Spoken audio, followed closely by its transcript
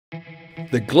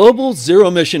The global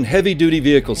zero-emission heavy-duty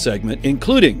vehicle segment,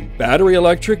 including battery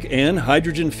electric and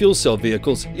hydrogen fuel cell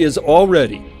vehicles, is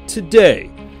already,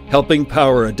 today, helping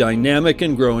power a dynamic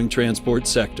and growing transport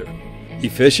sector.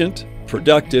 Efficient,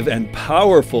 productive, and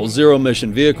powerful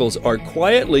zero-emission vehicles are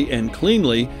quietly and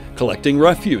cleanly collecting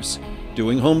refuse,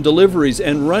 doing home deliveries,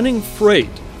 and running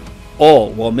freight,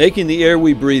 all while making the air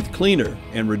we breathe cleaner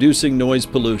and reducing noise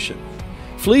pollution.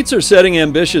 Fleets are setting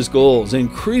ambitious goals,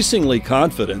 increasingly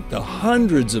confident the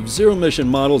hundreds of zero-emission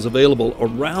models available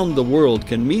around the world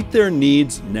can meet their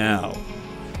needs now.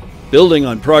 Building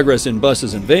on progress in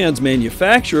buses and vans,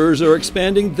 manufacturers are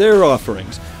expanding their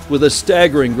offerings, with a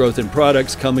staggering growth in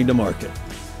products coming to market.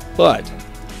 But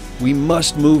we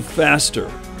must move faster.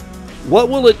 What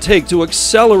will it take to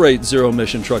accelerate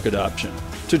zero-emission truck adoption?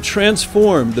 To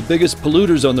transform the biggest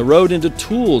polluters on the road into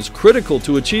tools critical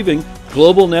to achieving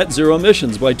global net zero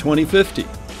emissions by 2050.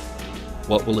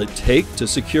 What will it take to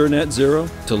secure net zero?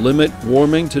 To limit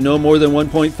warming to no more than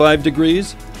 1.5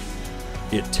 degrees?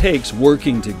 It takes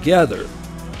working together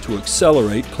to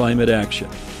accelerate climate action.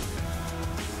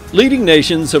 Leading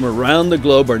nations from around the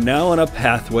globe are now on a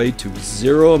pathway to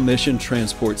zero-emission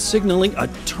transport, signaling a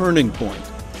turning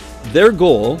point. Their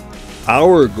goal,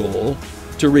 our goal,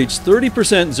 to reach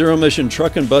 30% zero-emission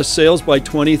truck and bus sales by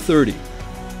 2030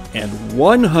 and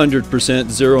 100%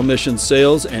 zero-emission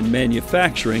sales and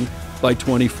manufacturing by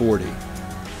 2040.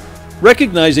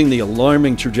 Recognizing the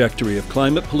alarming trajectory of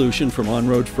climate pollution from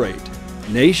on-road freight,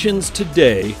 nations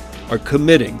today are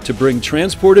committing to bring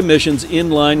transport emissions in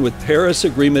line with Paris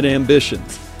Agreement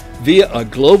ambitions via a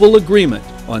global agreement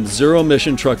on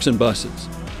zero-emission trucks and buses,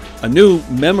 a new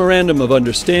memorandum of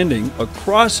understanding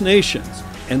across nations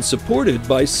and supported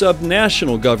by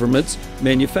subnational governments,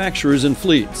 manufacturers, and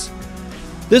fleets.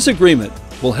 This agreement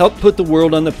will help put the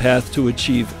world on the path to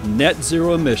achieve net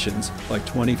zero emissions by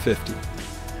 2050.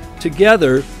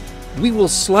 Together, we will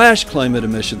slash climate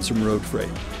emissions from road freight,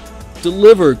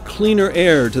 deliver cleaner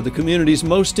air to the communities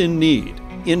most in need,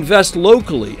 invest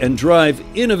locally and drive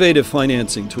innovative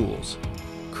financing tools,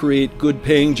 create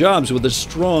good-paying jobs with a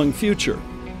strong future,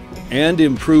 and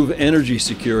improve energy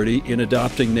security in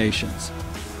adopting nations.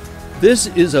 This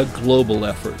is a global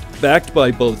effort, backed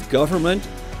by both government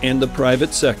and the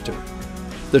private sector.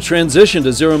 The transition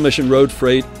to zero-emission road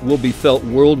freight will be felt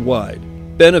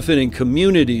worldwide, benefiting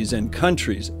communities and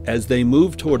countries as they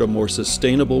move toward a more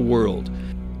sustainable world.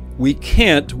 We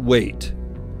can't wait.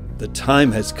 The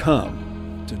time has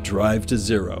come to drive to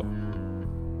zero.